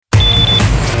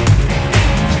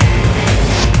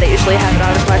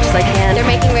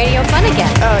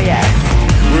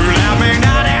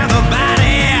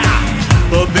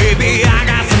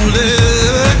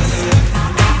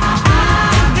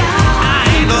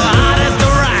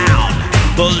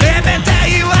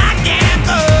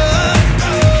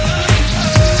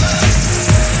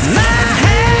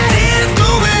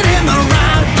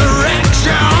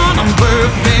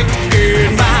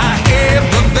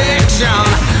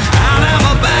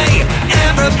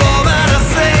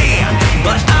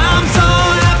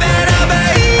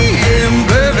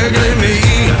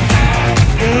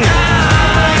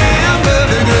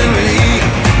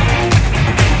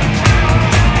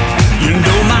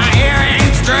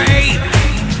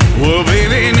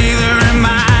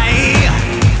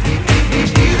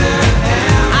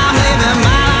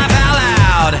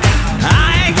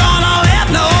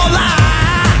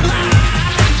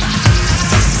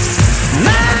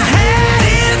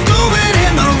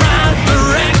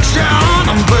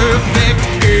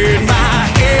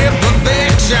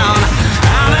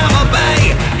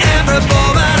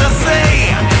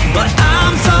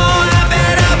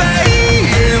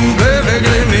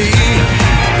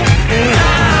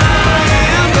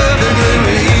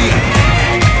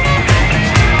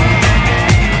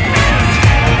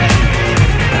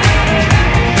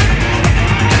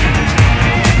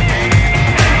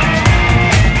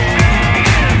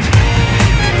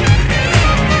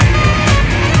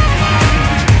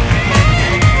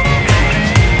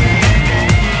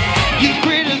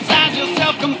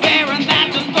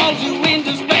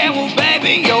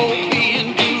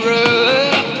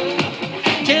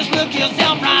Just look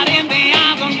yourself right in the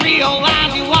eyes and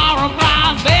realize you are a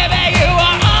prize, baby. You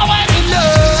are always in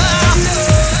love.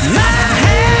 My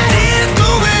head is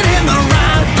moving in the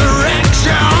right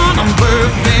direction. I'm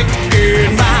perfect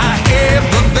in my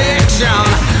imperfection.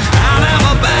 I'll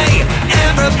never be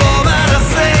every boy that I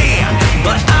see,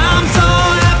 but I'm so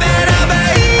happy to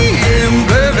be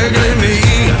imperfectly me.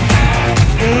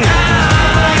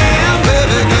 I am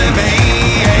perfectly me.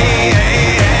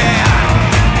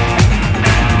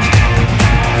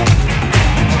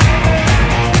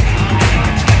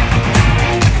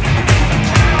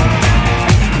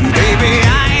 Baby, I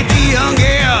ain't the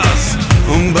youngest,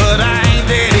 but I ain't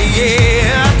dead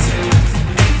yet.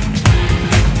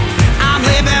 I'm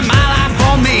living my life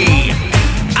for me.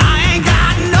 I ain't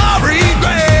got no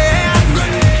regrets.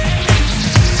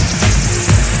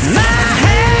 My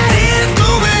head is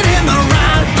moving in the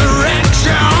right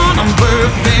direction. I'm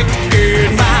perfect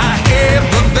in my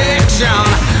imperfection.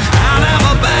 I'll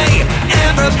never be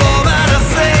every boy that I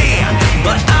see,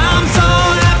 but I'm so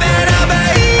happy to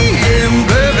be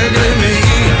imperfectly me.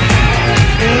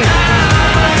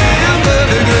 I am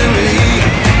perfectly me.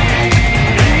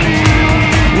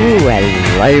 Ooh,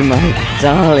 hello my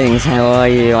darlings, how are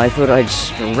you? I thought I'd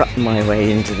strut my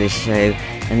way into this show,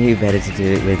 and who better to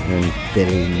do it with than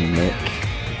Billy Mick.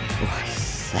 Oh, I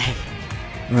say.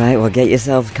 Right, well, get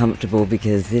yourself comfortable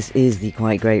because this is the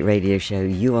Quite Great Radio Show.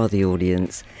 You are the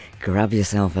audience. Grab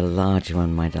yourself a large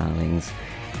one, my darlings.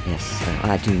 Yes,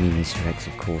 I do mean Easter eggs,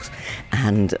 of course.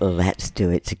 And let's do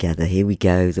it together. Here we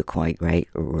go, the Quite Great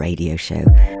Radio Show.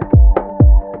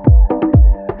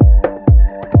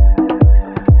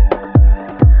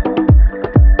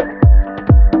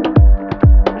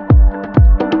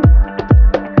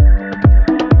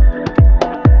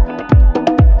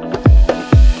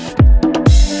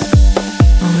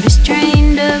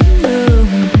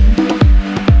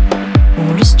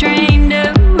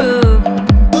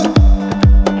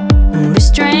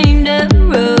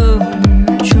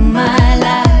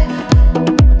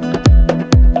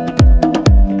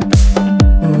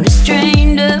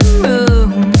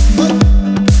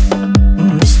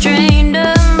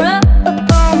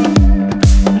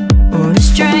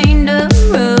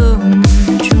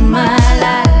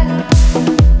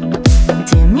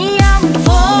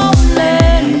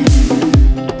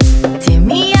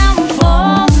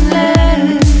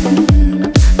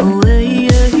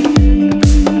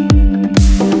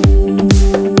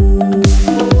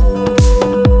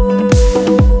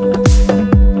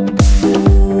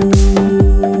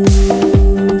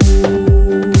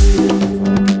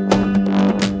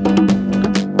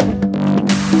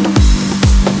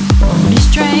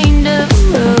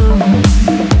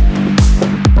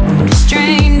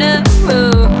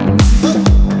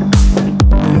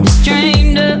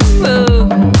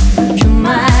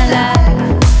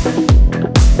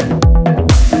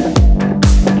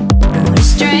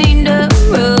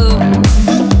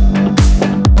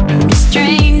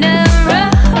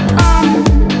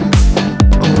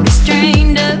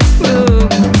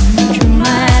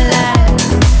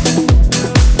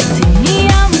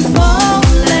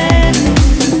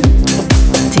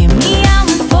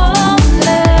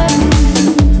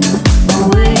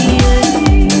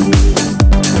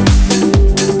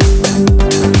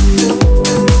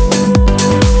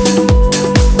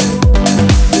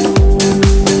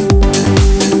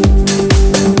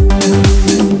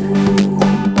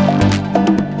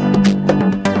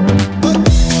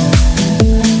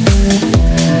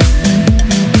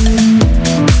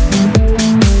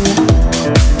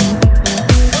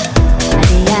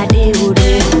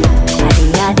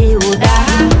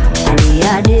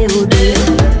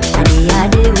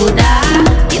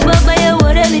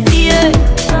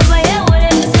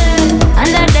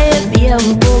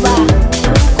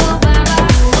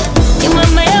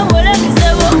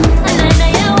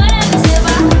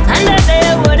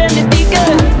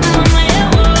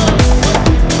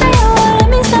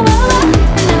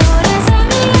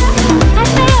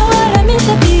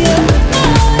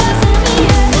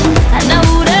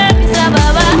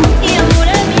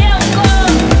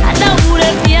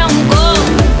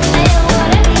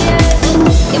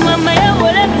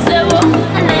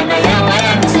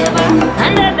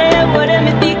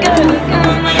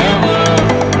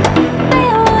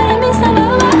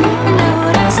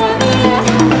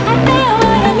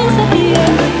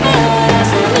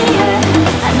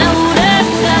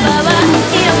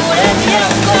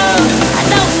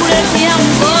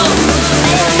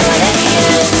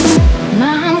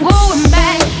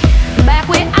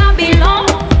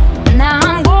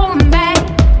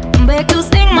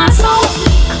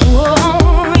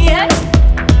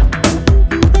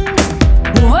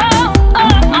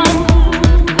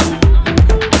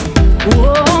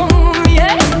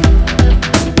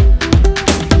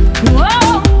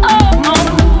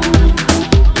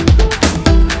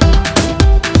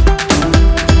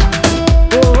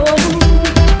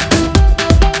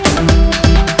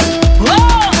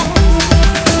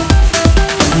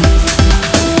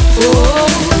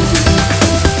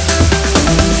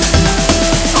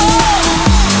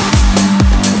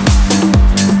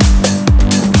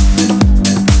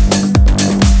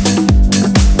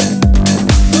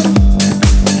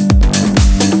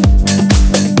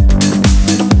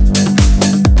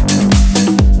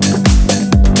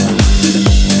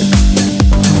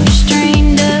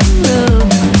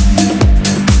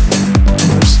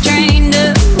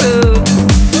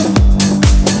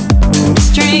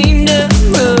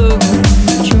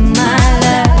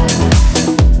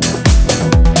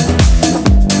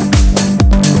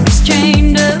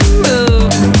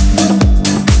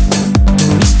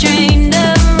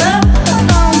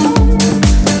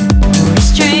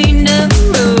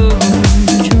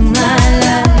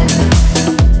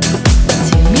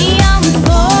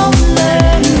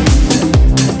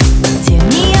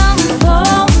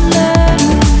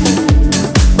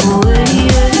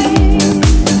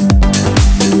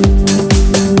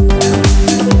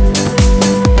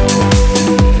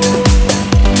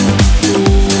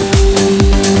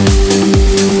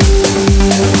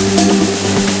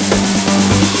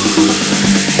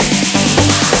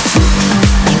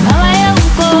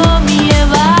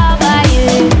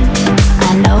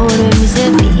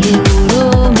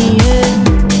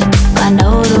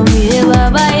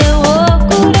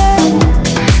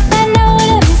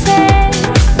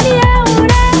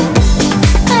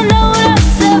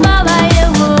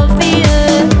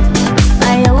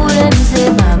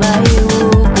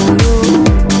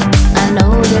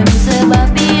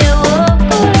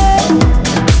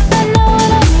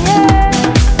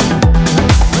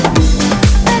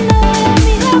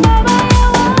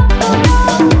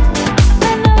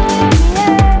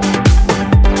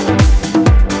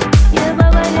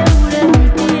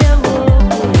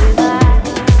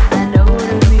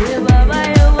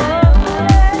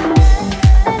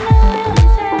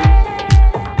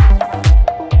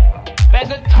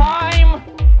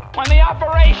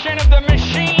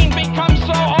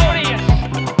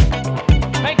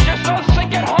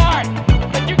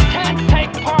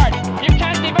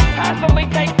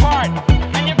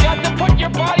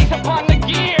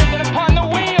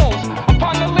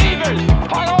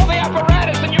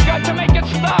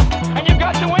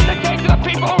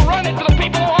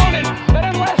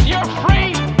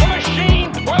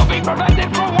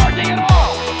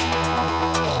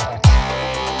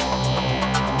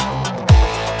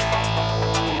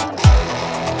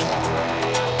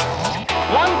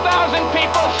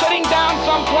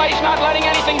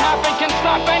 anything happen can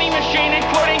stop any machine,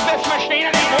 including this machine,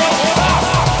 and it won't stop.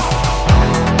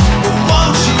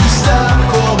 Won't you stop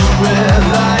for the red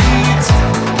light?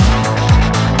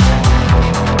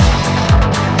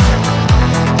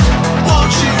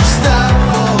 Won't you stop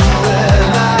for the red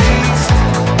light?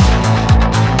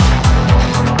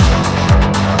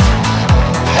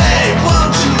 Hey,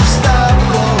 won't you stop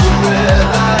for the red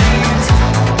light?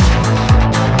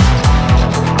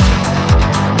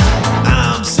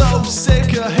 I'm so sick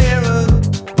of hearing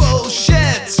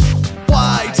bullshit.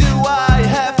 Why do I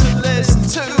have to listen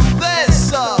to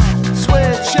this?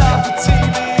 Switch off the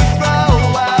TV, throw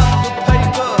out the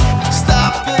paper.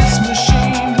 Stop this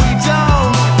machine, we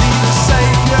don't need a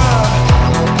savior.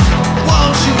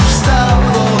 Won't you stop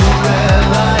for the red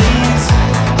light?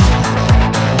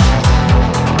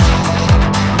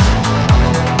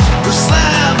 Or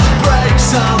slam the brakes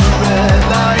on the red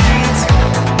light.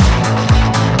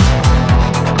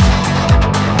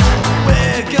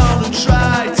 We're gonna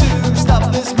try to stop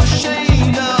this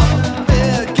machine up.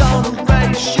 We're gonna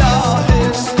erase your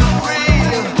history.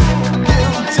 You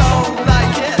don't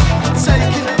like it,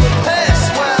 taking the piss.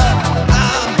 Well,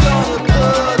 I'm gonna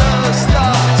put a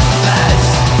stop to this.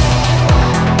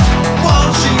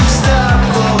 Won't you stop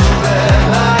for the red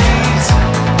light?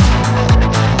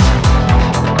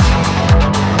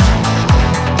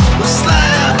 We'll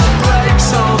slam the brakes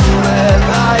on the red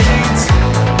light.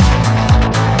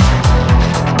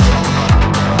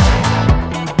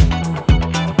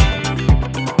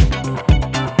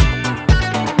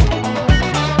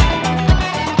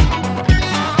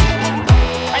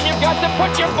 And you've got to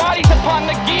put your bodies upon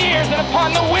the gears and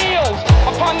upon the wheels,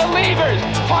 upon the levers,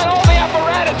 upon all the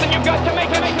apparatus, and you've got to make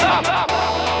it stop.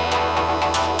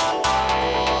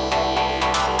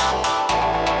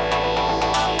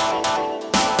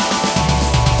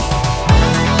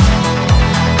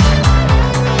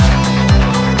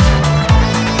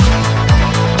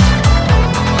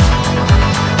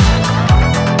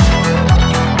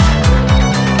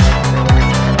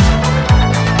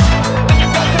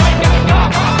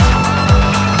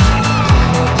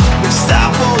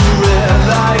 Stop for the red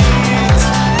light.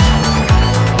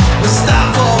 Stop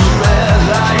for the red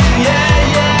light. Yeah,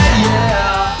 yeah,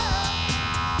 yeah.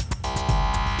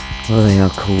 Well, they are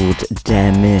called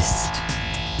Dare Mist,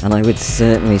 and I would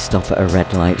certainly stop at a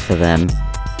red light for them.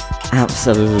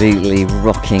 Absolutely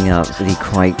rocking up the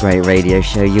Quite Great radio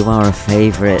show. You are a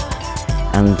favourite,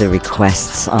 and the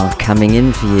requests are coming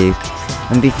in for you.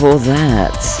 And before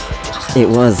that, it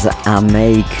was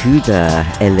Amai, Kuda,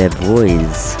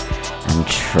 LesBois, and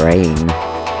Train.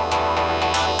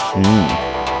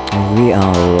 We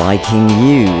are liking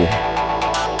you.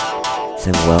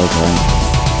 So well done.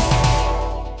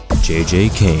 JJ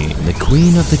Kane, the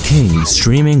Queen of the Kings,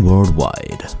 streaming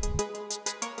worldwide.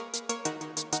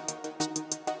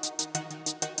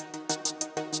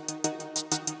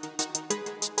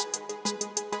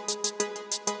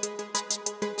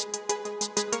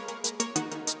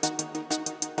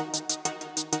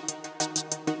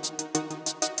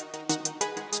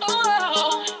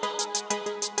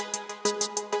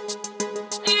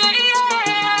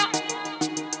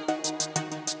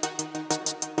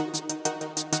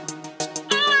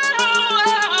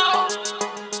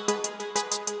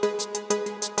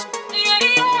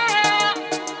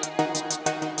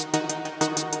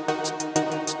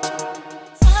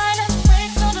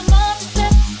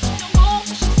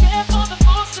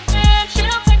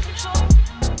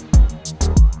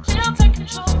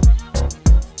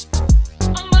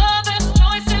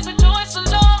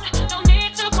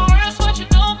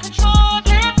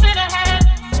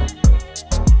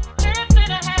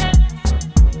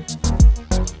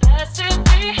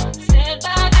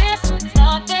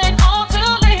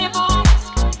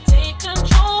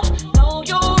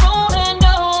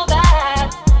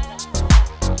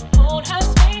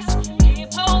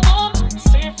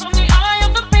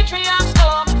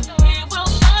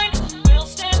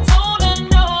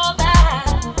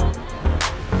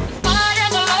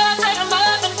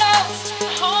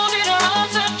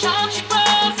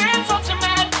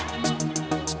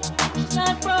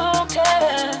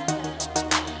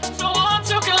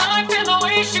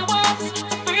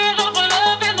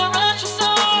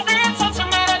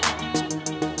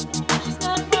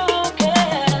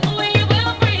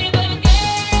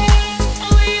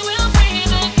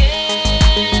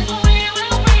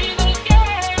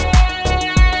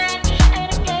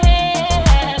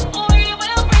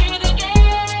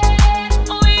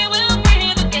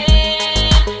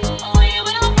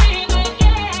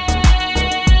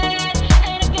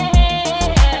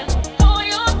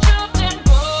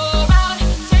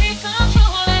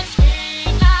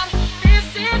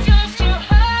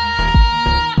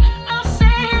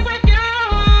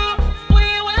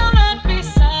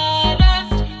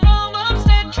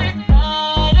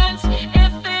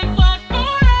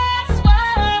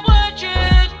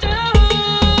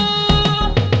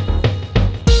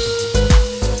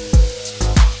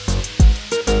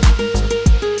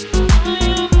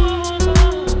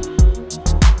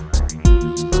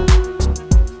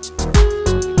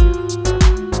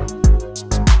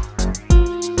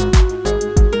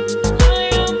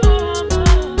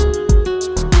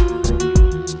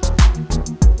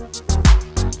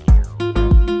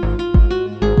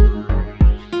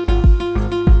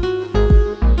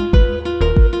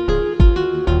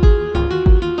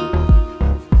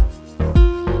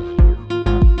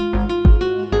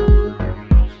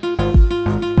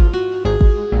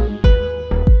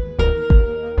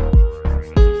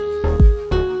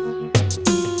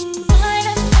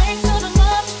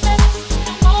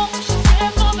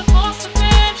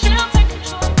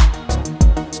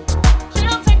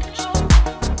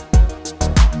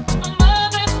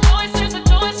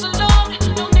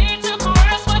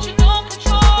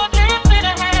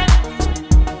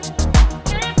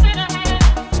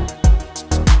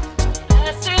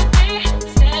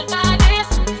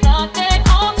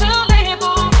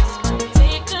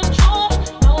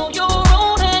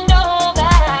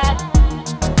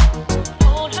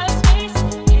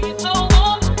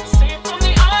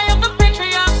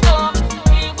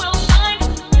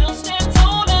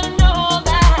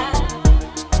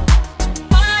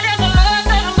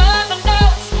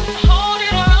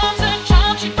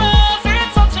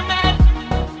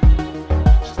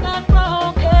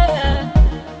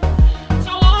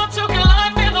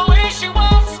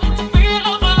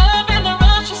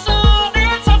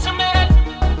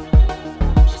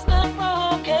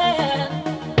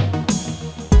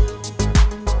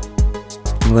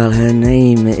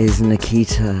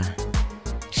 Nickita.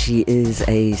 She is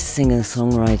a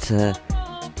singer-songwriter,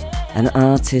 an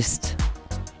artist,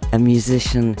 a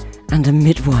musician, and a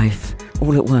midwife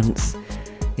all at once.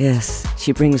 Yes,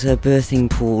 she brings her birthing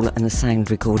pool and a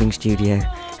sound recording studio.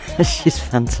 She's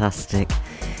fantastic.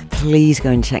 Please go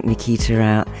and check Nickita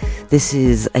out. This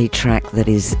is a track that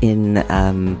is in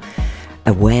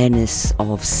awareness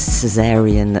of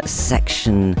cesarean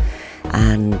section,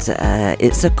 and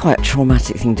it's a quite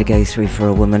traumatic thing to go through for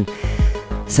a woman.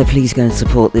 So please go and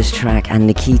support this track and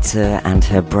Nickita and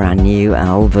her brand new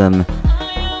album.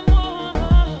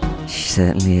 She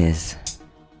certainly is.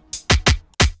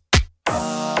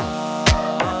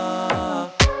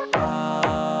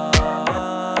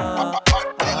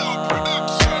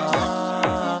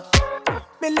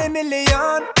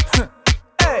 Million.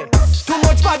 Hey, too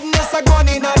much badness a gone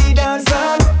in a the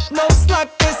dancehall. No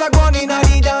slackness a gone in a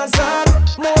the dancehall.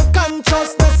 More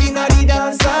consciousness in a the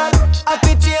dancehall. I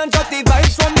fi change up the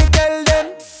vibes when me tell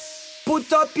them.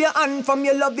 Put up your hand from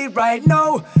your love it right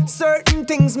now. Certain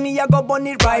things me a go burn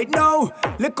it right now.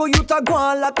 Look how you ta go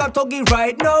on like a tuggy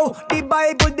right now. The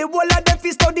Bible, the whole of them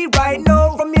fi study right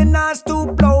now. From your nose to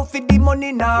blow, fi the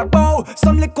money now bow.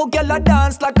 Some little girl a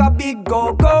dance like a big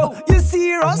go-go. You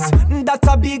serious? That's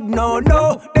a big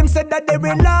no-no. Them said that they're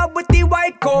in love with the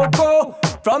white cocoa.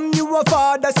 From you a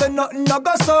father say nothing no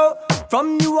go so.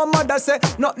 From you a mother say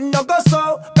nothing no go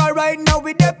so. Cause right now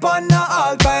we dep on a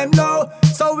all-time low.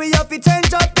 So we have to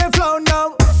change up the flow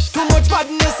now. Too much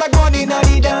badness a gone in a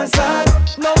the dancehall.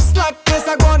 No slackness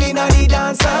a gone in a the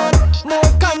dancehall.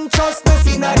 More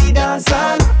consciousness in a the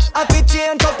dancehall. Have to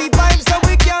change up the vibes so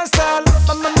we can stall.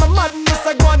 Madness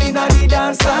a gone in a the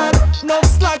dancehall. No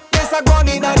slackness a gone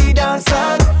in a the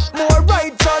dancehall. More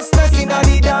righteousness in a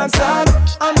the dancehall.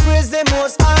 And praise the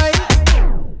Most High.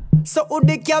 So who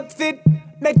the cap fit?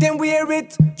 Make them wear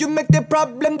it. You make the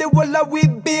problem, the whole of we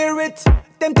bear it.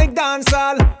 Them take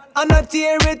dancehall and not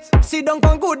tear it. See don't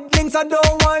come good links, I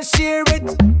don't want share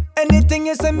it. Anything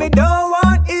you say me don't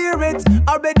want hear it.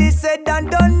 Already said and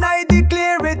done, I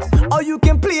declare it. Or you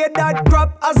can play that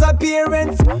crap as a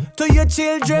parent. To your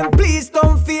children, please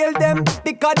don't fail them.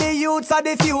 Because the youths are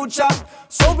the future.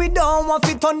 So we don't want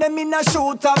to turn them in a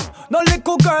shooter. No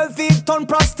little girl feet turn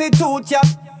prostitute, yeah.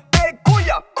 Hey,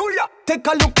 kuya, kuya. Take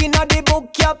a look in at the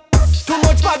book, yeah. Too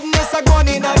much badness a gone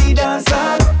in a the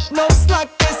dancehall. No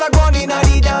slackness a gone in a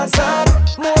the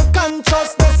dancehall. More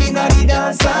consciousness in a the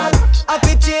dancehall. Have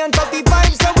to change up the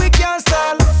vibes so we can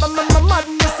stall.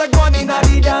 Madness a gone in a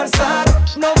the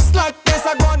dancehall. No slackness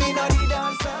a gone in a the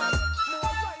dancehall.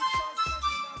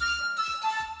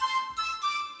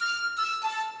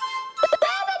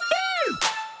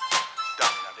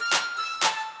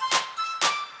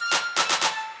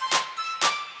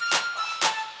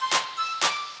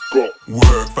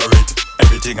 Work for it,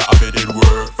 everything I have did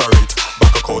work for it.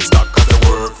 Back a cold stock cause I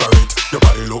work for it. Your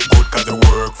body look good cause I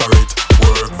work for it.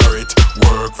 Work for it,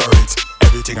 work for it.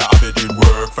 Everything I have did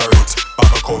work for it.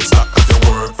 Back a cold stock cause I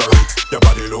work for it. Your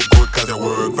body look good cause I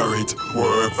work for it.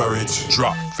 Work for it.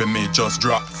 Drop for me, just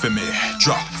drop for me.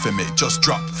 Drop for me, just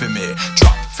drop for me.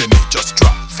 Drop for me, just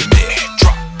drop for me.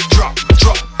 Drop, drop,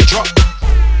 drop, drop.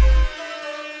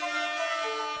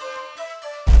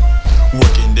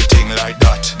 Working the thing like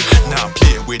that. Now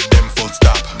play with them full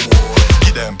stop.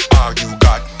 Give them all you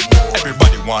got.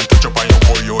 Everybody want to jump on your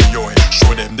boy, yo, yo.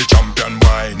 Show them the champion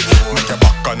wine. Make your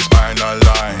back and spine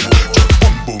align. Just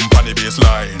boom, boom, on the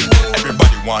baseline.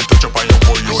 Everybody want to jump on your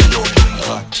boy, yo, yo.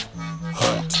 Hot,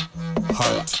 hot,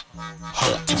 hot,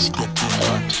 hot. It's getting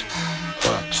hot.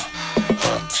 Hot,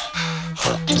 hot,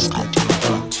 hot. It's getting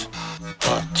hot.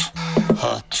 Hot,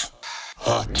 hot,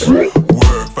 hot.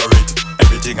 Work for it.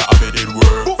 Everything I have did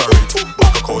work for it.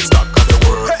 Back a cold stock cause I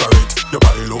work for it. Your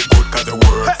body look good cause I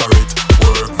work for it.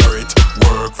 Work for it,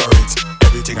 work for it.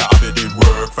 Everything I have did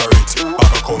work for it.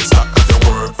 Back a cold stock cause I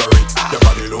work for it. Your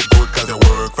body look good cause I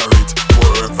work for it.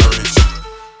 Work for it.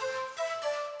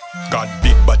 Got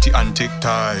big body and thick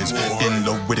thighs. In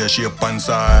love with your shape and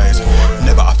size.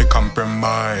 Never have to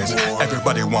compromise.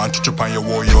 Everybody want to chop on your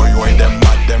yo yo yo. Them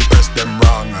mad, them press them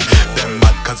wrong. Them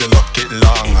mad cause they lock it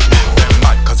long. Them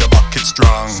mad cause they back it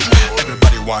strong.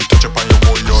 Everybody want to chop on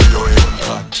your yo yo yo.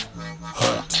 Hot,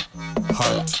 hot,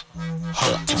 hot,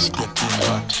 hot. It's getting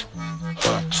hot.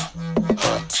 Hot,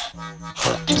 hot,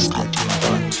 hot. It's getting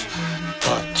hot.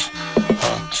 Hot,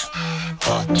 hot,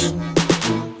 hot.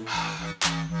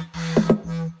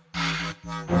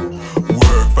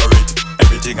 Work for it,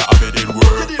 everything I have did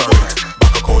work for it.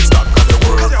 Back a cold stock cause I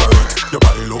work for it. Your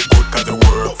body look good cause I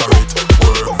work for it.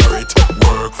 Work for it,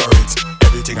 work for it.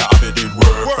 Everything I have did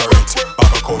work for it.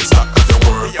 Back a cold stock cause I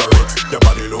work for it. Your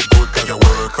body look good cause I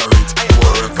work for it.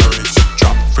 Work for it.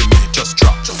 Drop for me,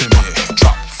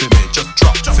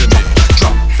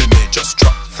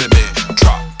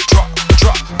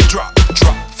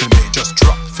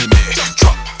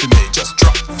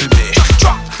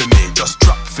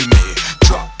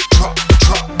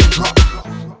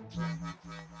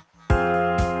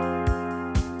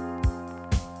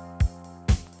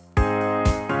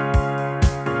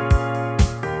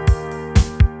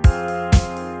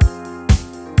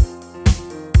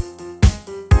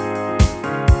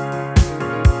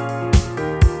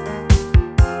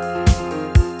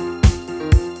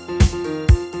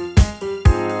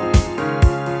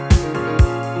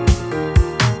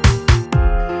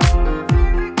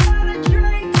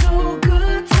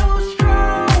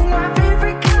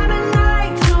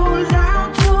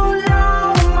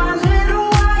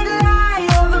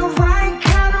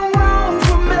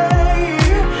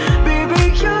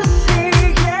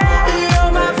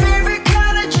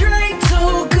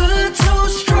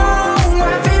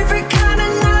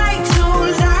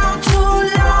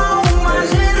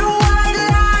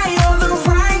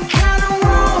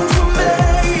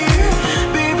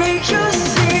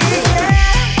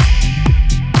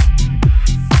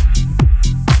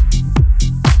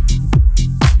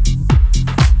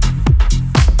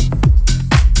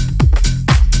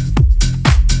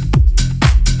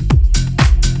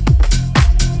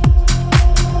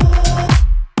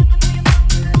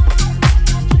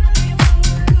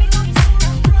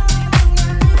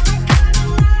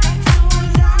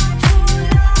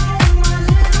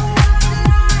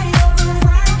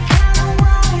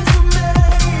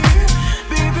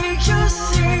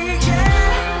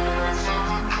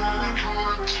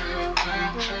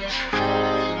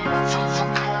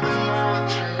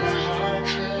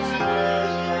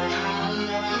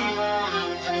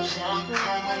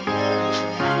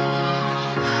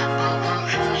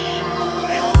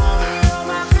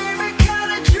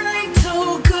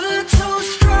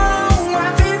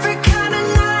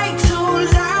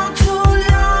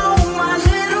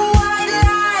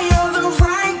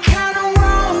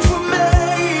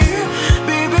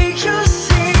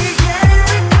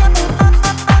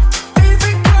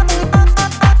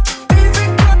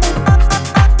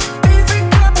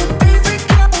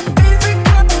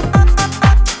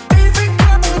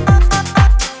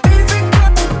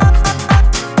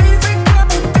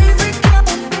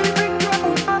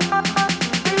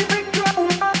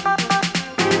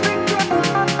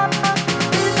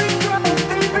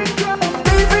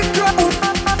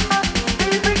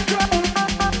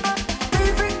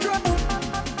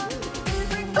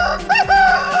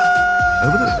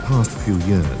 few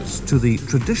years to the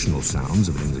traditional sounds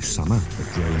of an English summer. The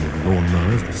drone of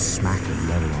lawnmowers, the smack of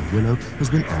leather on willow has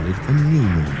been added a new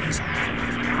noise.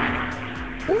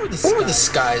 What were the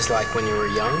skies like when you were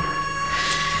young?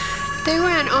 They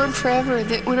went on forever.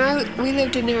 We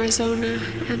lived in Arizona,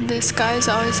 and the skies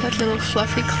always had little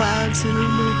fluffy clouds in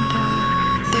them,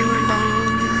 and they were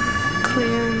long and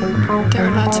clear. And there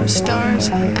were lots of stars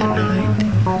at night.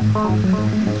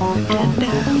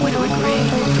 And when it would rain,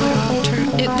 it would all turn.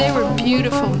 They were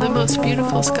beautiful, the most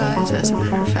beautiful skies, as a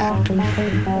matter of fact.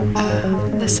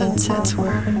 The sunsets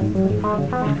were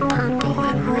purple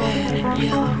and red and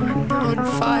yellow and on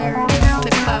fire, and the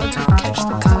clouds would catch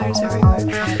the colors everywhere.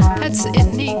 That's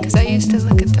neat, because I used to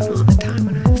look at them all the time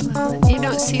when I was little. You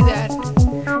don't see that.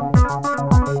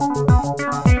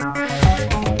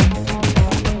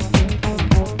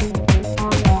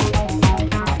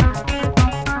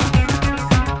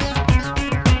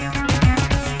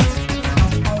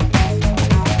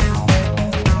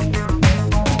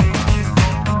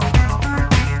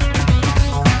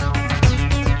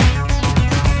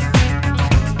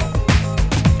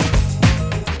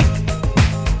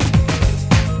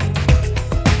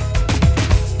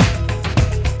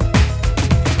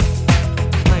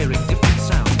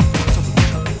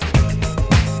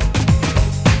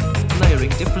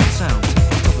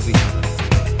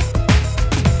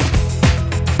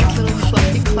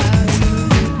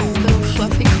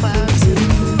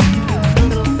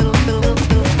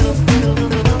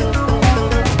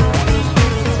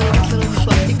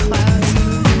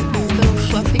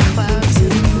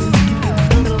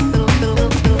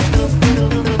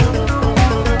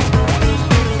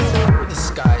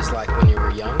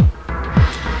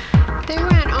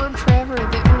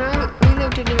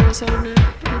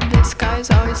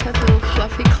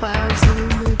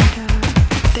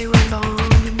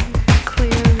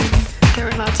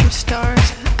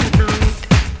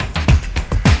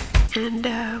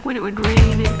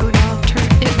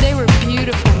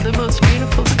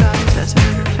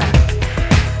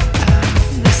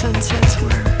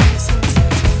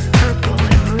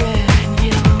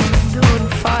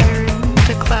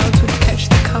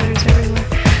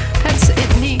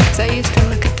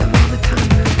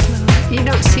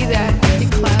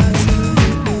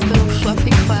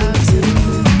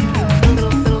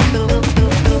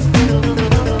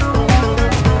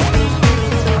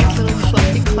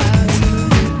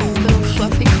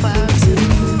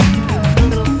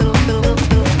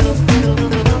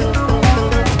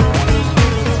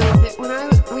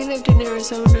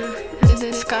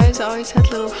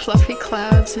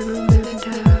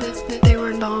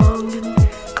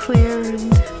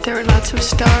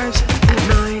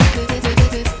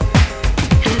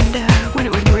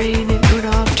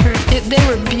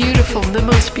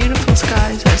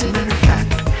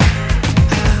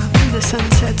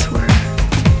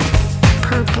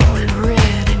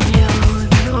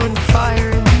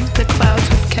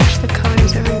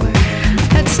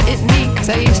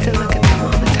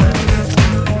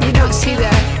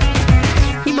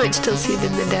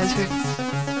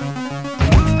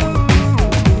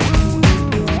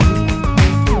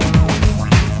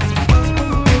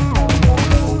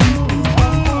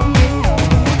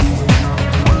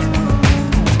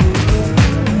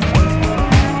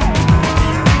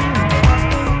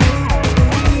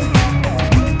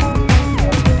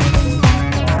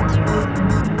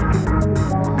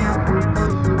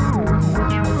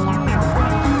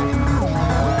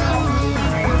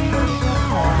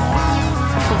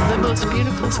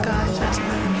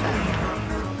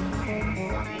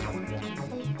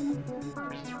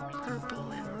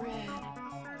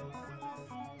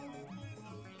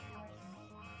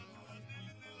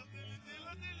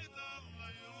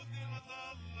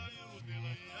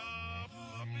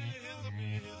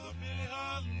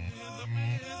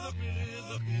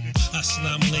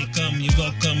 Assalamu alaikum, you're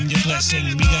welcome, you're blessing.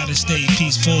 We gotta stay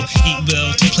peaceful, eat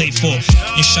well, to play for.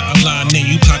 Inshallah, man,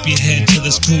 you pop your head to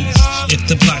this groove. If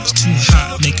the block's too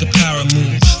hot, make a power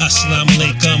move. Assalamu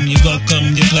alaikum, you're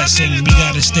welcome, you're blessing. We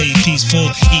gotta stay peaceful,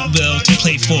 eat well, to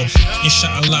play for.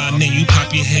 Inshallah, man, you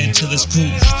pop your head to this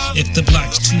groove. If the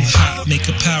block's too hot, make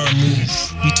a power move.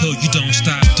 We told you don't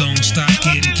stop,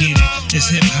 get it. It's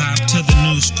hip hop to the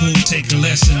new school, take a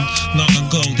lesson. Long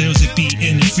ago, there was a beat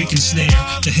in the freaking snare.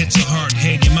 The hits are hard,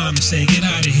 head your mama say, get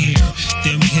out of here.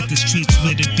 Then we hit the streets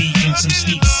with a beat and some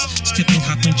sneaks. Skipping,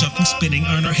 hopping, jumping, spinning,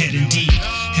 earn our head indeed.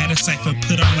 Had a cypher,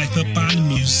 put our life up on the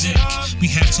music. We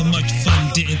had so much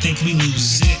fun, didn't think we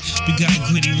lose it. We got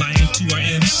gritty lying to our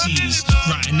MCs.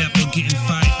 Rotten apple getting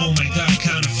fight, oh my god,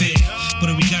 counterfeit. What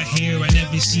do we got here? I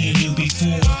never seen you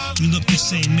before. You look the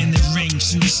same in the ring,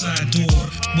 suicide door.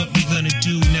 What we gonna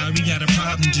do now? We gotta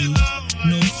problem, dude.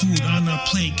 No food on our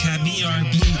plate, caviar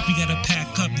blue. We gotta pack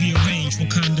up, rearrange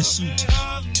Wakanda suit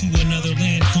to another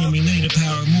land, formulate a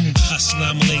power move.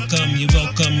 Assalamu alaikum, you're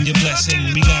welcome, your blessing.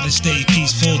 We gotta stay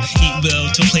peaceful, eat well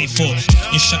to play for.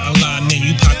 Inshallah, man,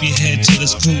 you pop your head to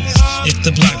this groove. If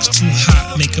the block's too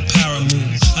hot, make a power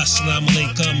move. Assalamu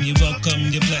alaikum, you're welcome,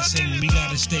 your blessing. We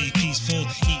gotta stay peaceful,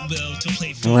 eat well to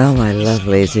play for. Well, my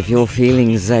lovelies, if you're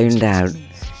feeling zoned out,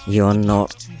 you're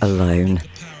not alone.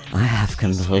 I have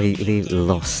completely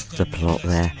lost the plot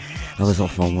there. I was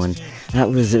off on one. That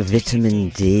was a Vitamin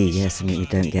D, yes, something we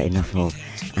don't get enough of,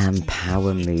 and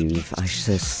Power Move. I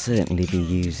should certainly be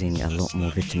using a lot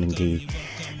more Vitamin D.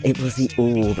 It was the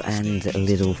Orb and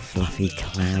Little Fluffy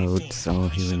Clouds. Oh,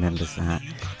 who remembers that?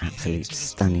 Absolute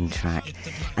stunning track.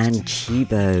 And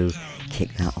CHEBO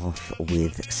kicked that off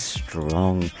with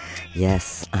Strong.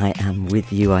 Yes, I am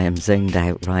with you. I am zoned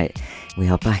out. Right, we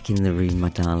are back in the room, my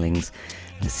darlings.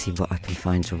 Let's see what I can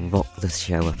find to rock the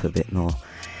show up a bit more.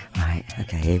 Right,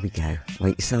 okay, here we go.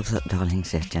 Wake yourselves up,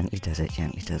 darlings. Yes, gently does it,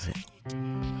 gently does it.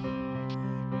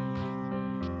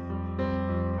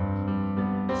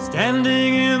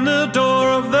 Standing in the door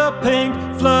of the pink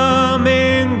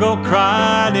flamingo,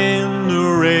 crying in the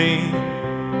rain.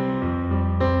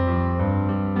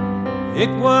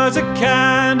 It was a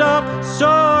kind of so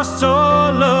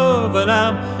love, and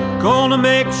I'm gonna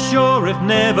make sure it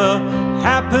never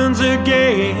happens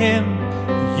again.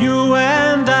 You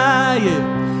and I, it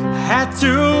had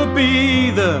to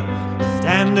be the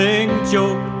standing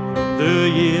joke of the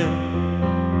year.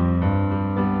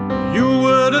 You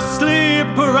were to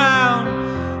sleep around,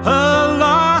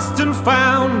 lost and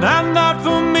found, and not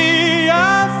for me,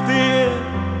 I fear.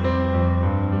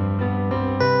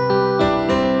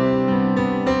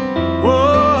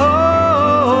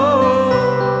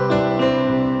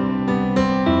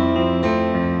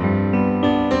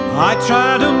 I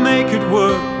try to make it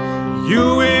work.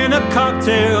 You in a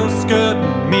cocktail skirt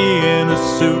and me in a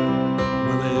suit.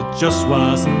 Well, it just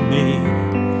wasn't me.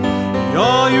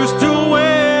 You're used to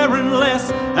wearing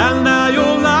less, and now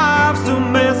your life's a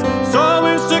mess. So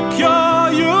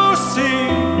insecure, you see.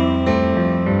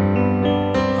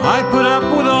 I put up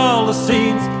with all the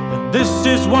scenes, and this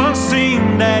is one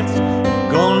scene that's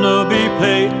gonna be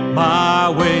played my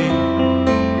way.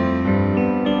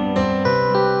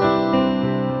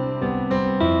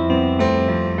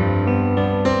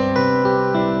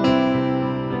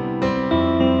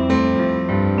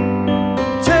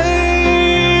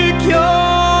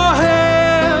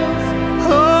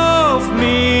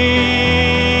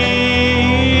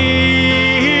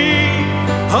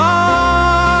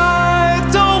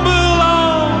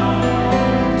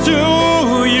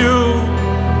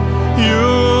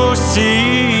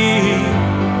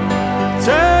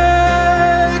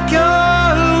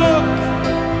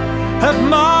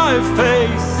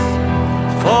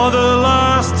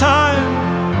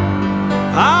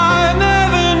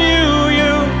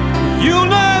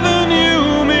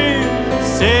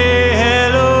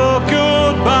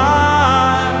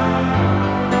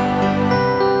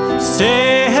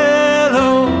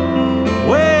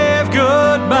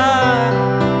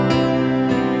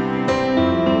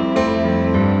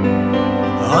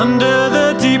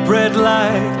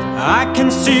 I can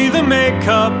see the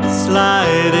makeup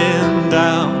sliding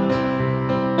down.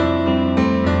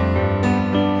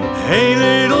 Hey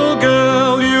little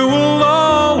girl, you will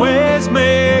always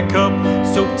make up,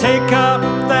 so take out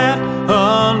that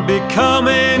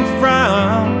unbecoming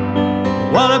frown.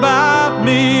 What about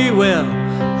me? Well,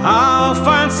 I'll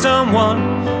find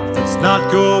someone that's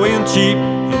not going cheap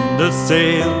in the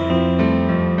sale.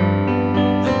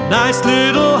 A nice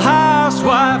little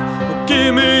housewife will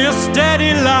give me a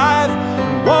steady life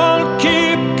and won't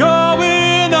keep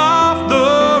going off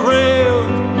the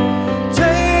rails.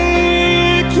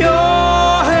 Take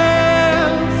your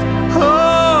hands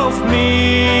off me.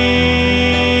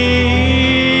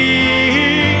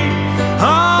 I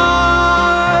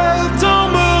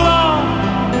don't belong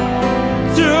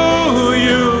to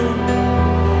you,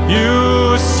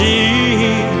 you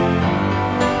see.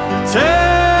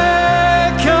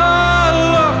 Take a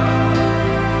look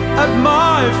at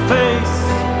my face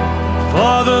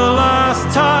for the last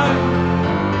time.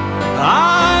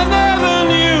 I never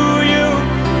knew you,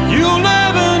 you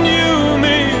never knew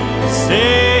me.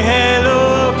 Say hello,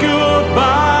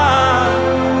 goodbye.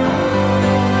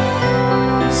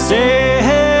 Say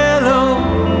hello,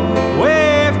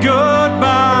 wave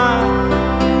goodbye.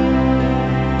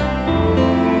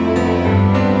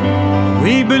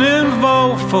 We've been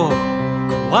involved for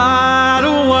quite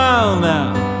a while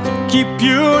now. To keep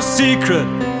your secret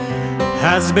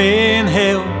has been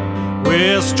hell.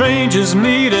 We're strangers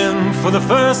meeting for the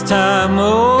first time,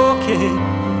 okay.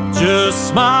 Just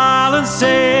smile and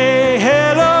say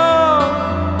hello.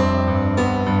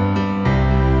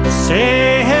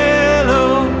 Say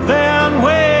hello, then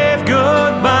wave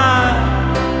goodbye.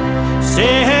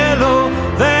 Say hello,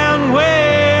 then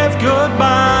wave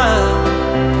goodbye.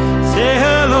 Say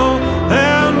hello,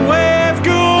 then wave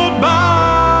goodbye.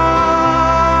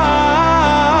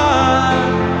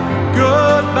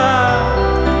 Goodbye.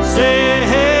 Say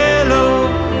hello,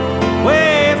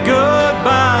 wave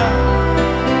goodbye.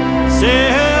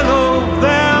 Say hello,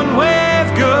 then wave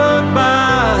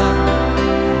goodbye.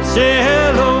 Say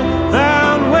hello,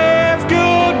 then wave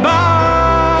goodbye.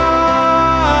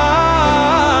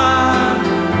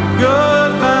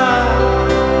 Goodbye.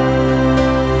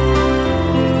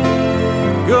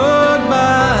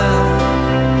 Goodbye.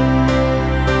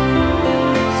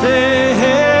 Say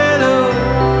hello,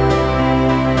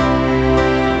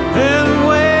 then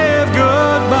wave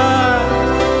goodbye.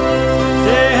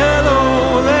 Say hello,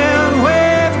 then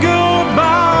wave goodbye.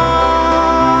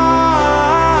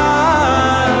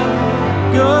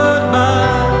 Goodbye.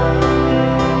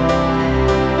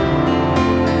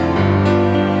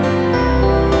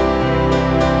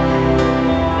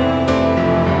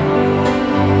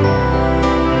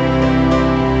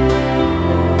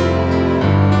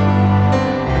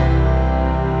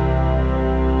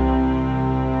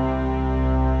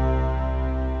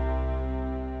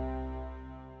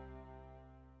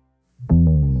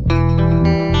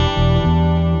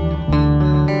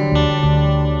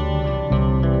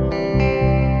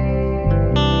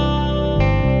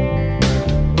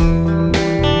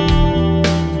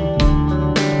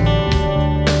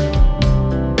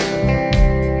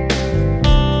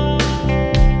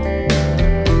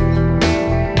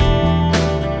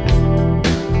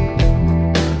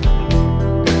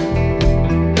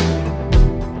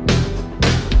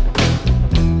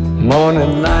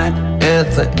 Morning light at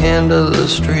the end of the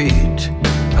street.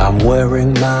 I'm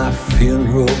wearing my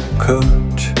funeral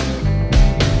coat.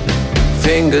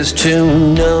 Fingers too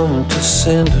numb to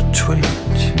send a tweet.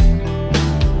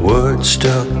 Words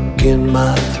stuck in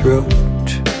my throat.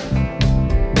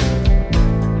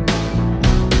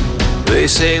 They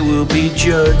say we'll be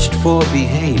judged for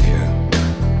behavior.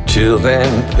 Till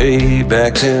then,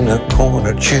 payback's in a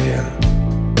corner chair,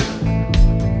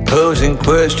 posing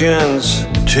questions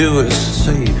to a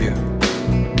savior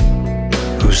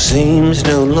who seems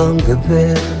no longer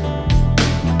there.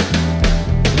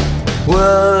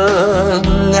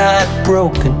 One night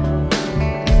broken,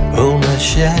 only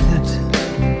shattered.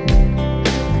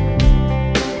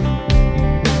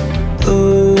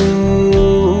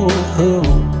 Oh, oh,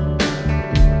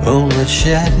 only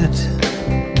shattered.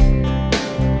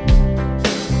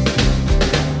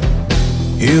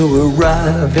 You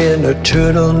arrive in a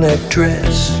turtleneck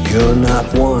dress. You're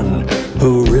not one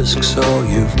who risks all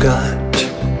you've got.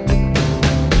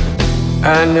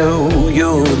 I know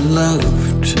you're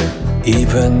loved,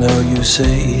 even though you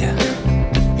say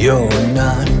you're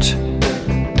not.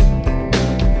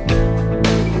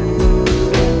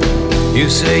 You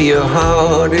say your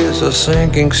heart is a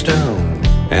sinking stone,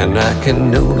 and I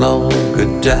can no longer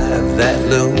dive that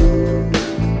low.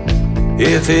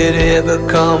 If it ever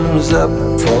comes up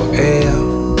for air,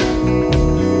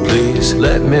 please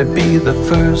let me be the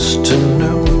first to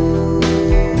know.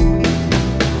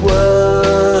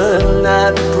 One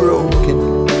night broken,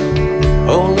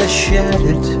 only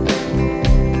shattered.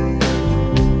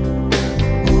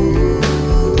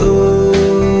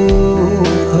 Oh,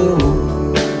 oh,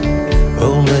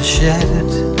 only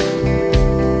shattered.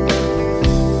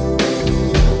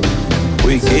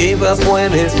 We gave up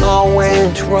when it all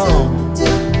went wrong.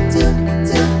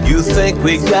 You think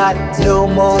we got no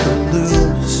more to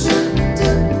lose.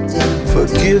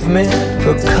 Forgive me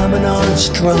for coming on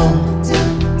strong.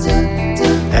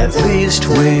 At least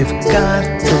we've got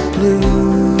the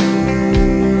blues.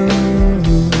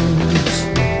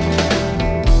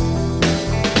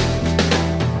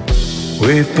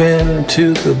 We've been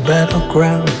to the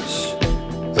battlegrounds.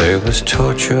 There was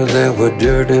torture, there were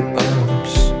dirty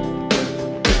bombs.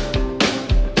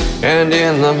 And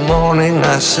in the morning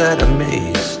I sat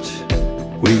amazed.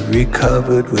 We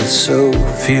recovered with so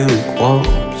few qualms.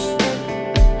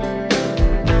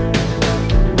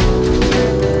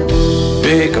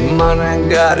 Big money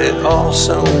got it all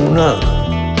sewn up.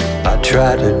 I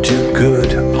try to do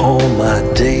good all my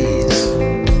days.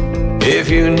 If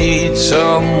you need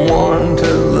someone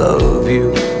to love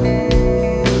you,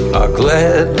 I'll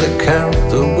gladly count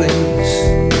the ways.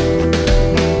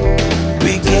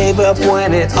 We gave up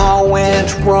when it all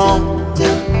went wrong.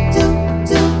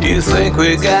 You think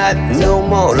we got no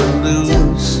more to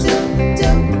lose.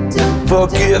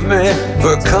 Forgive me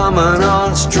for coming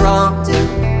on strong.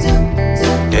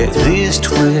 At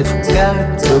least we've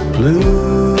got the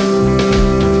blues.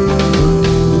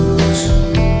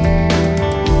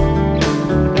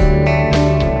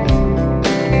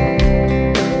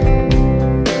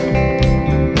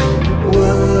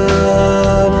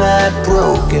 We're not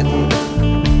broken,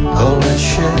 only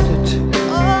shattered.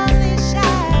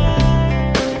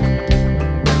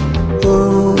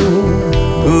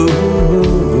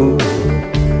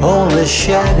 Only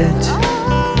shattered.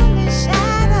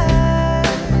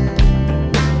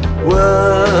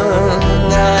 We're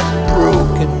not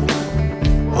broken,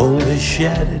 only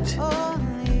shattered.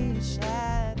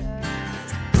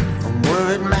 A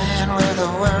worried man with a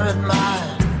worried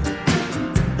mind.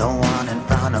 No one in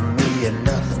front of me and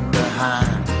nothing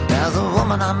behind. There's a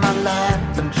woman on my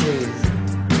lap and she's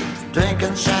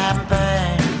drinking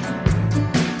champagne.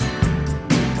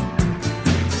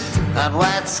 Got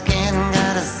white skin,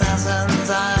 got assassin's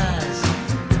eyes.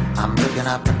 I'm looking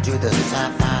up into the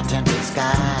sapphire tinted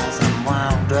skies. I'm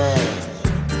well dressed,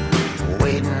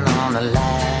 waiting on the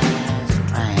last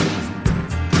train.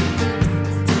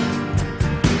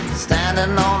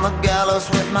 Standing on the gallows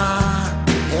with my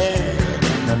head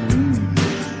in the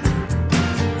noose.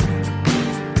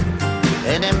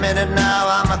 Any minute now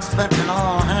I'm expecting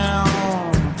all hell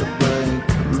to break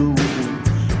loose.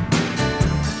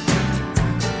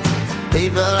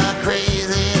 People are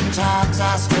crazy and talks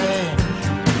are strange.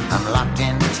 I'm locked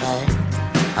in tight,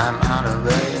 I'm out of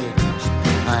range.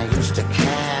 I used to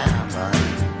care, but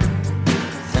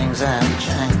things have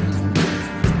changed.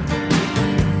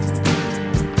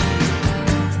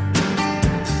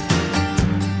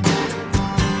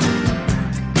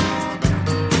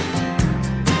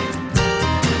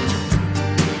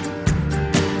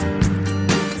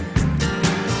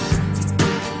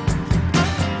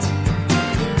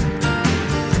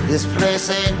 This place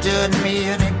ain't doing me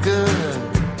any good.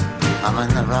 I'm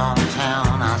in the wrong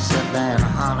town, I said there in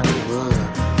Hollywood.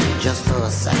 Just for a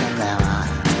second there I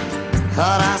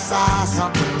thought I saw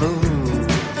something move.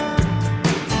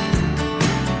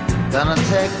 Gonna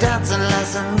take dancing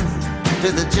lessons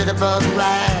to the jitterbug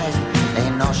rag.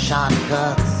 Ain't no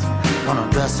shortcuts, gonna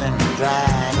dress in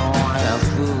drag. Only a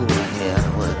fool here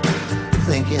would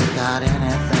think he's got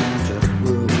anything to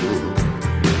prove.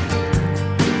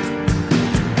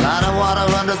 Lot of water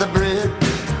under the bridge,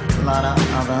 a lot of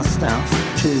other stuff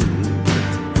too.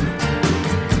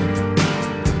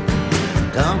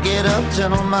 Don't get up,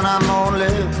 gentlemen, I'm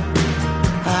only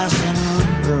passing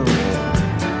through.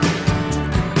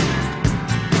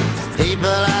 People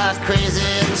are crazy,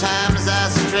 times are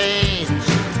strange.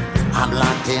 I'm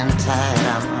locked in tight,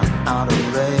 I'm out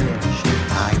of range.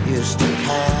 I used to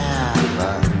care,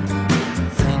 but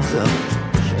things have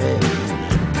changed.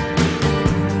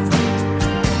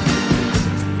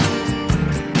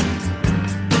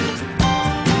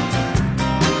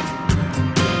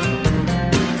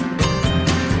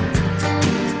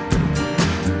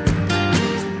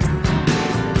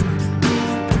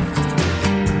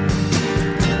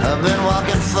 I've been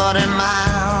walking 40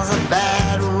 miles of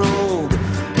bad road.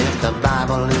 If the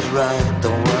Bible is right,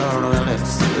 the world will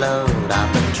explode.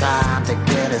 I've been trying to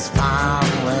get as far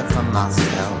away from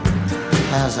myself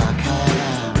as I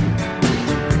can.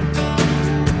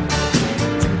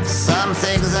 Some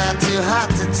things are too hot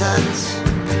to touch.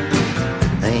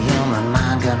 The human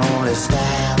mind can only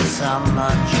stand so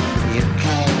much. You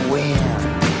can't win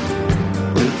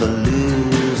with the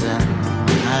losing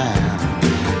hand.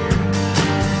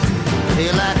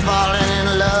 Feel like falling in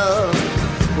love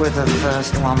with the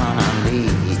first woman I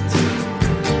meet.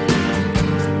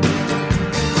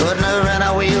 Putting her in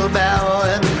a wheelbarrow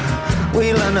and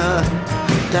wheeling her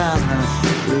down the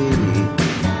street.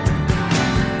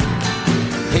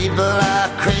 People are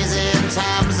crazy and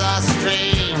times are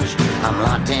strange. I'm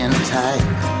locked in tight,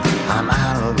 I'm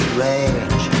out of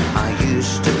range. I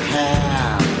used to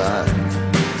care, but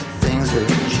things have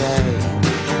changed.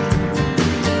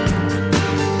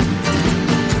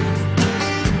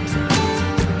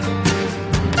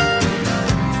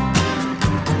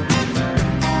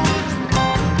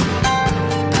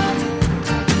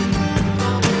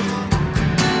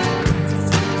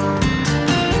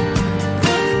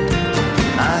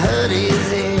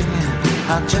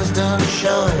 I just don't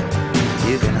show it.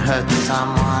 You can hurt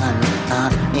someone and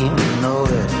not even know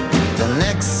it. The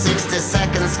next 60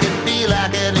 seconds could be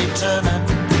like an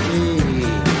eternity.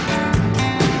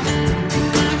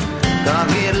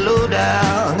 Gonna get low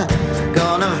down,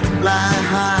 gonna fly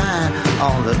high.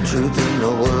 All the truth in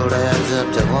the world adds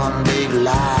up to one big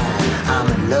lie. I'm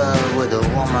in love with a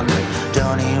woman that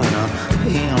don't even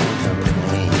appeal to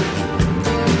me.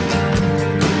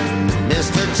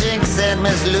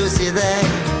 Miss Lucy, they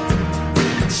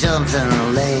jumped in the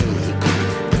lake.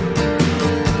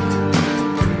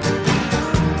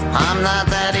 I'm not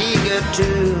that eager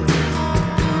to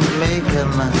make a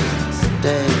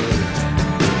mistake.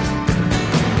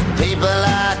 People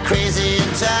are crazy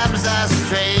and times are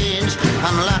strange.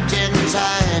 I'm locked in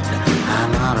tight,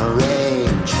 I'm on a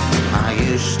range. I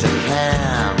used to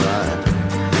care, but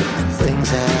things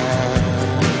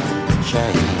have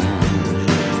changed.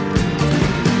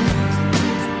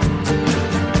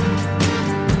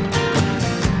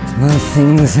 Well,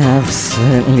 things have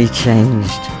certainly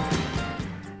changed.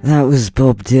 That was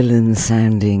Bob Dylan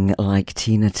sounding like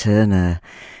Tina Turner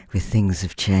with Things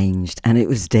Have Changed, and it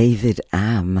was David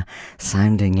Am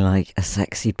sounding like a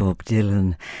sexy Bob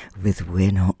Dylan with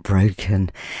We're Not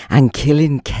Broken, and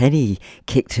Killin' Kenny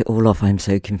kicked it all off, I'm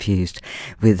so confused,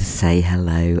 with Say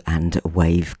Hello and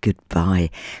Wave Goodbye.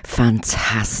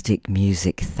 Fantastic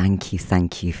music. Thank you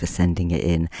for sending it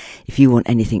in. If you want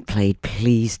anything played,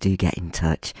 please do get in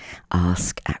touch.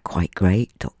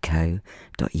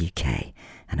 ask@quitegreat.co.uk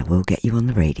and I will get you on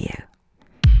the radio.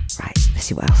 Right, let's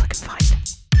see what else I can find.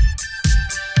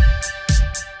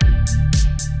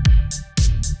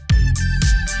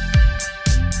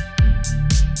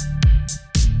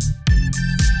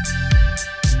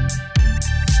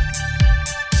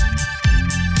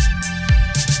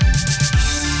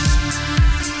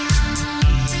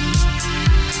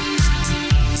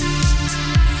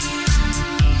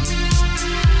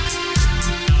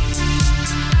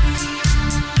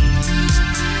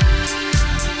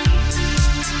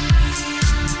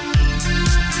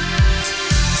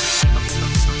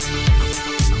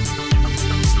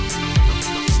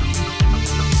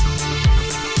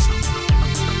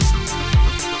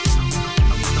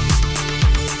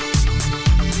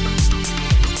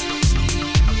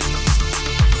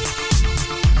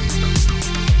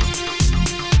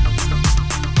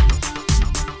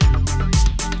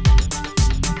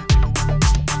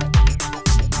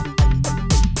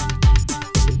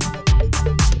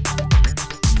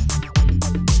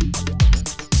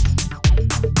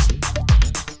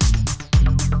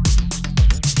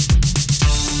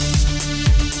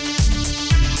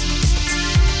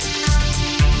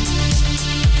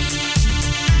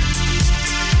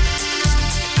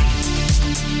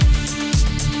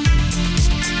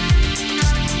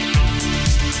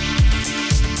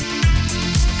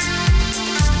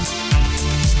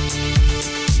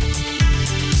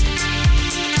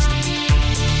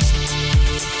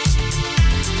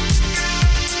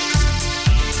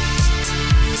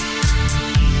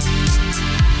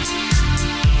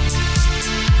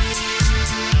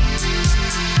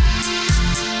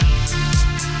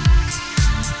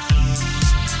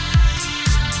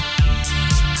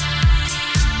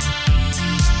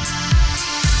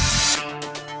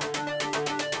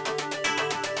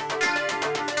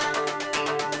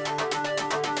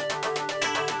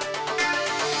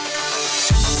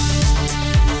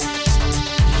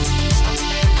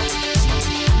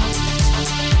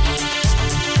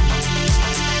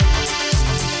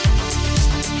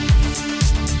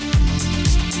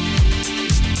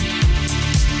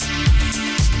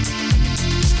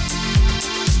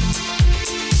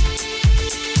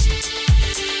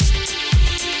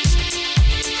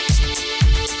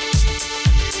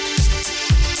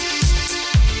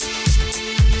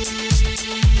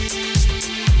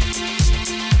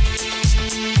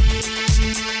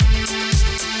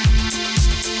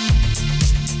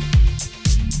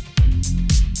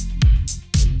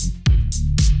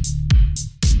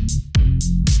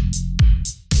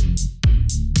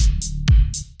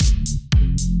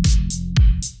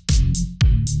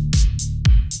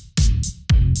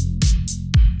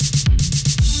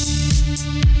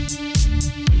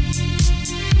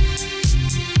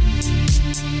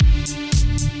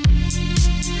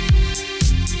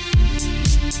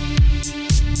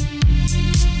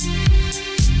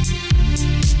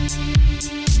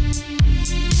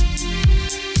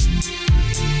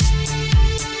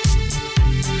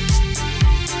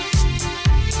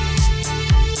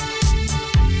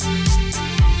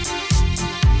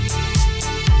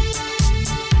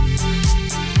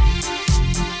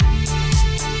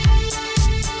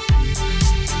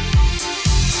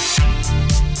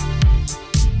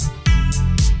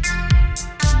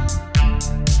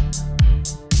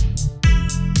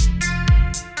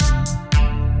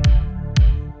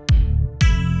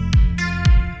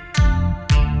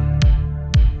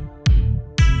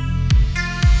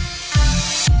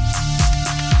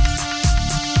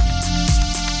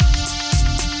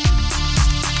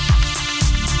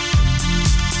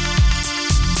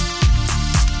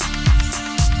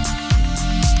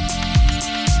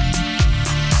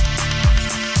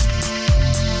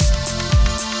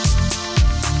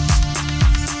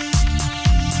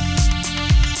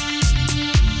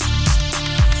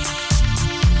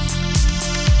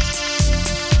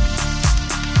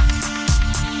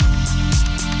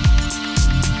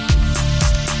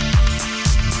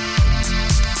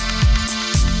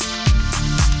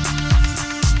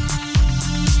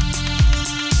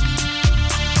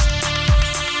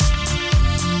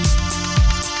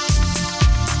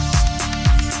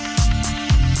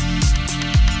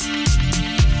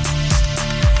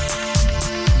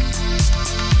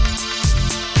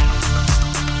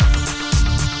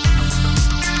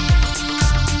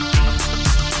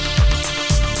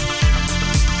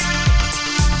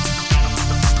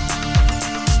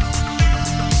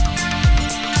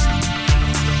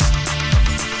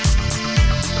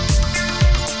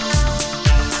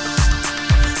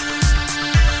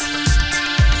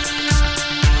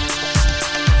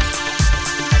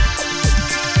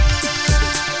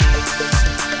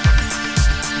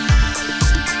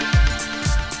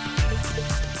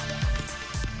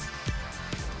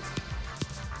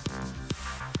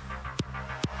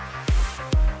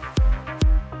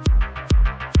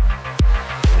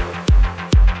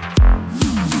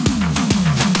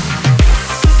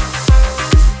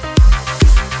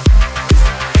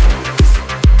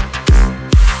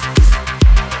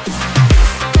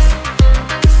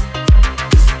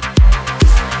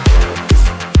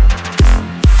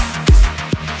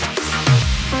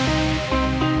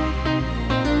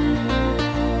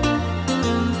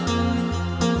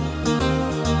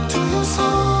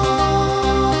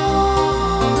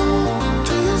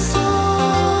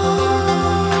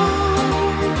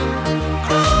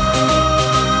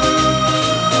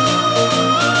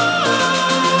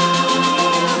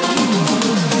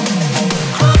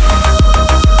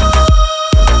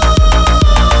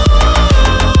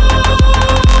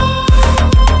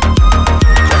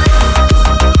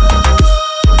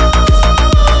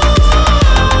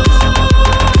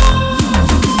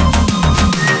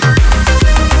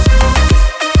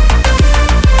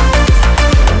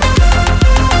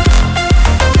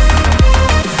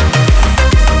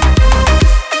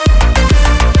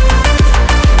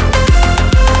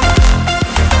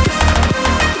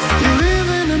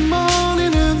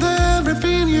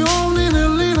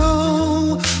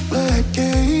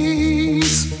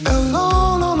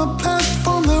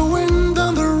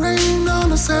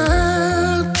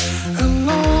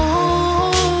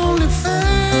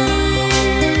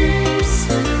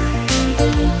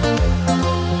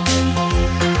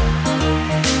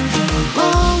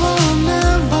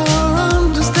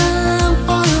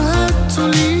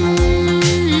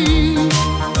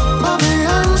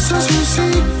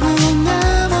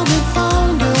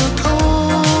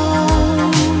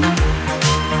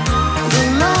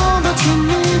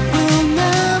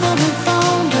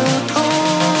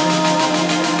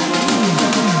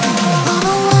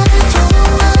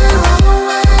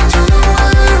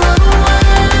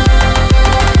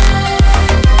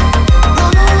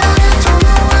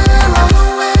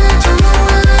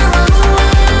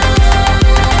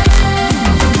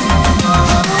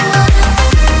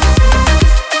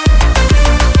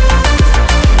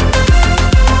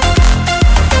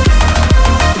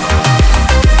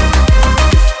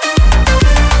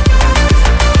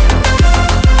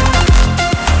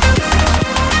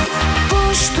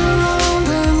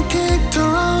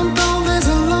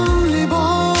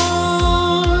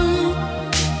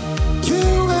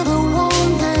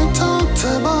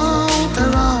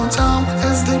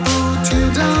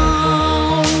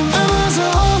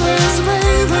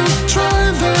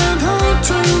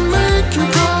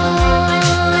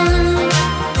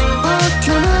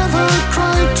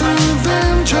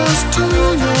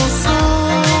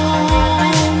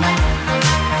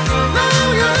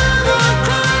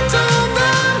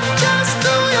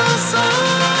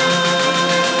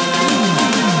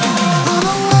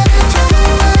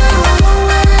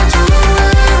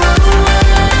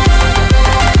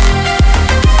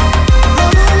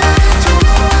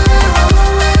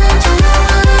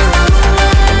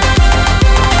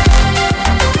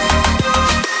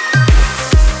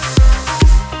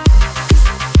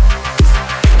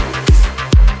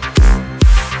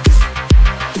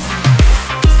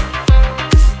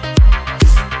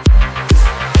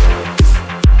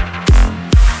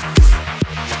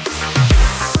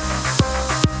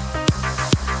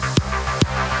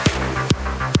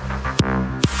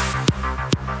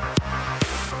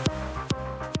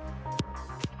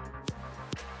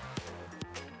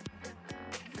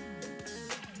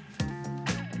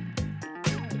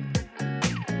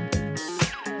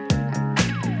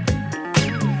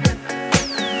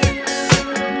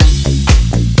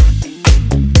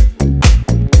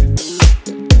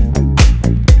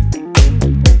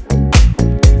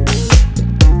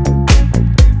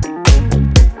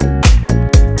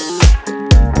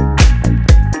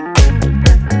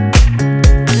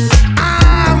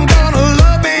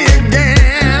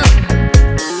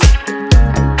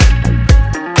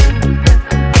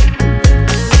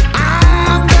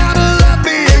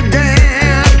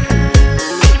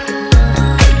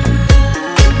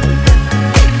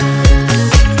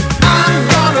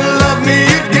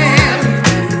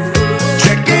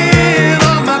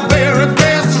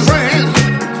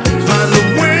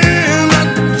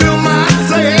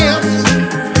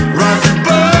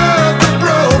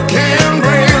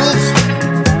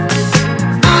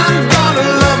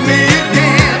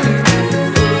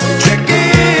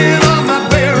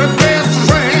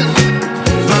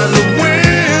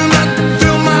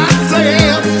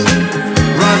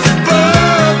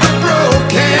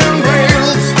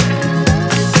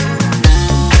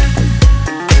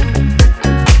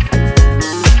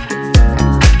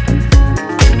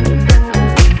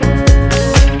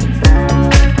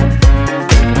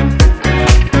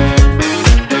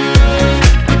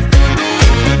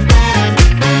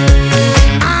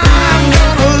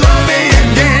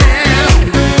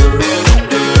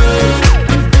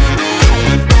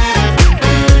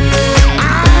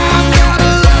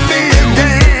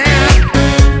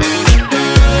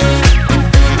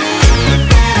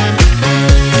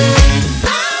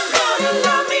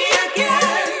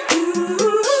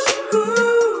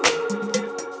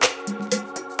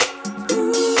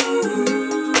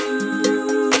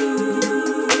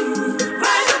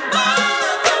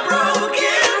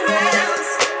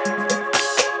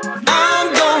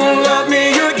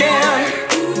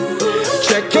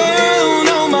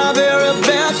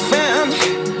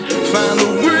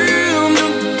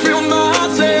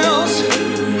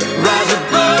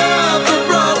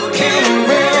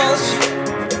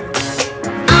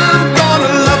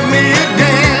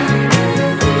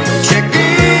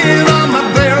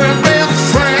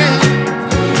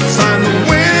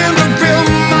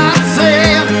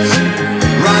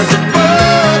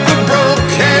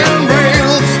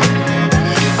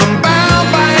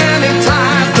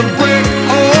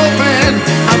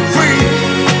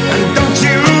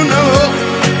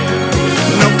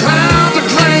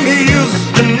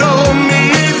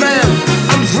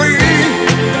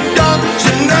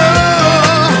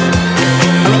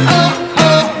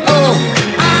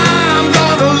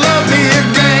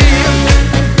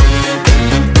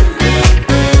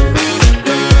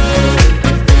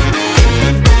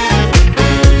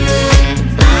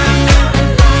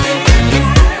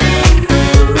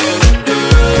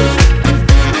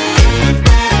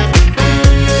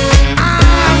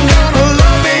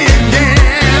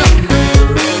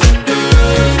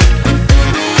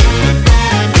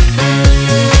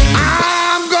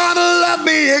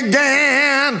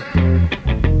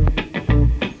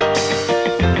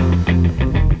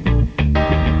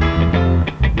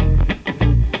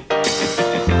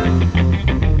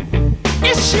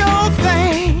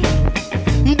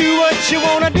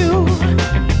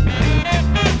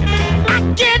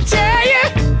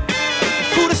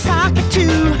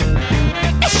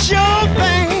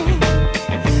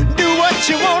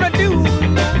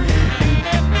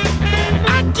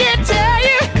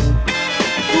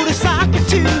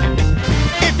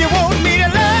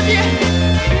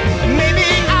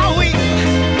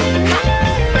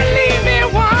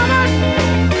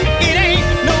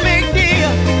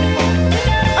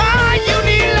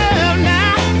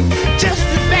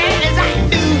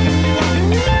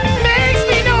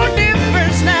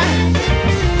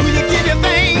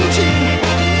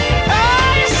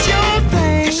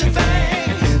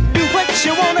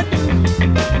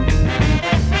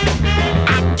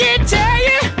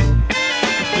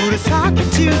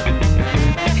 to.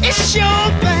 It's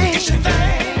your thing.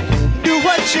 Do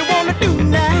what you wanna do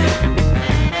now.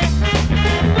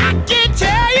 I can't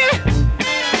tell you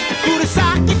who to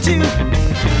sock you to.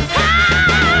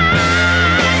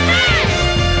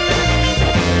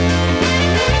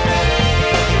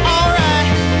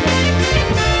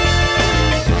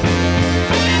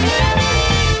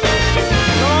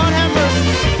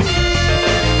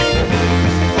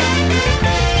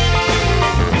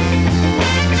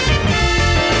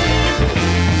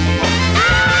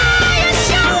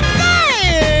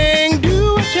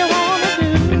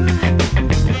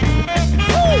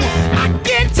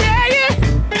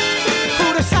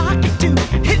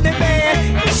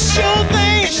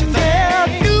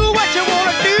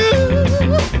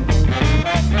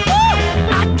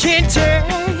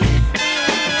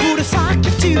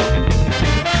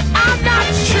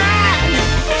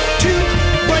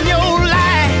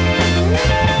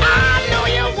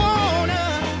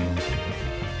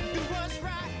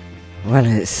 Well,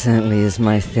 it certainly is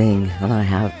my thing, and I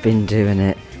have been doing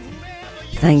it.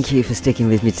 Thank you for sticking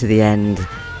with me to the end.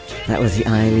 That was the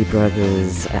Isley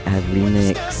Brothers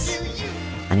remix,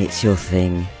 and it's your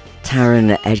thing.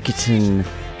 Taran Egerton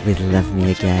with Love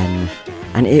Me Again,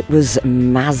 and it was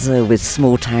Mazza with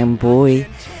Small Town Boy,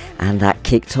 and that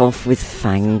kicked off with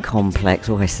Fang Complex.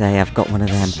 Oh, I say, I've got one of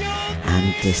them,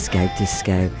 and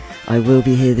Disco. I will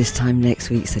be here this time next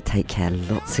week, so take care,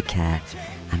 lots of care,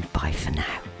 and bye for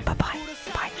now. Bye-bye.